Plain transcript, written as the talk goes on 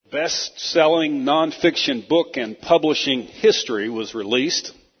best-selling nonfiction book in publishing history was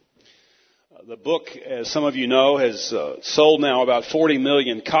released. The book, as some of you know, has sold now about 40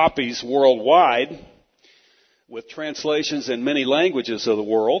 million copies worldwide, with translations in many languages of the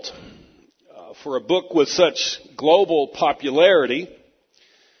world. For a book with such global popularity,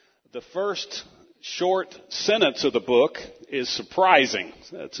 the first short sentence of the book is surprising,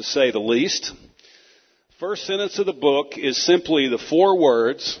 to say the least. First sentence of the book is simply the four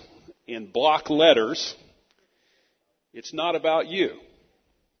words in block letters, "It's not about you."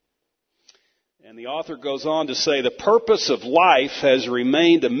 And the author goes on to say, the purpose of life has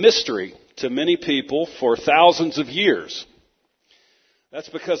remained a mystery to many people for thousands of years. That's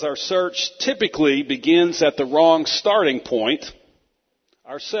because our search typically begins at the wrong starting point,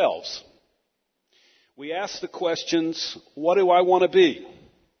 ourselves. We ask the questions, what do I want to be?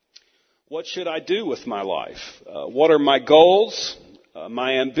 What should I do with my life? What are my goals,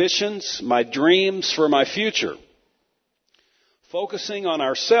 my ambitions, my dreams for my future? Focusing on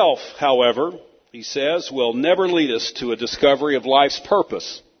ourselves, however, he says, will never lead us to a discovery of life's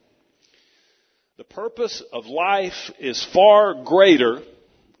purpose. The purpose of life is far greater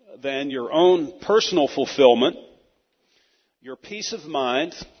than your own personal fulfillment, your peace of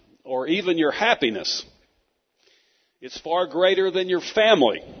mind, or even your happiness. It's far greater than your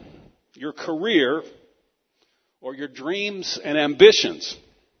family, your career, or your dreams and ambitions.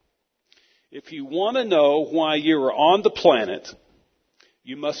 If you want to know why you are on the planet,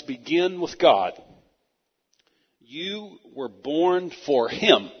 you must begin with God. You were born for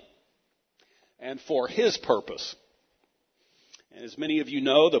Him and for His purpose. And as many of you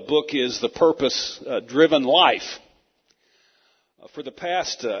know, the book is The Purpose-Driven Life. For the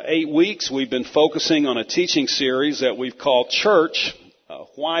past 8 weeks, we've been focusing on a teaching series that we've called Church,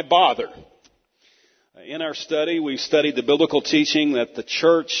 Why Bother? In our study, we've studied the biblical teaching that the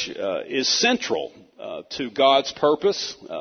church is central to God's purpose,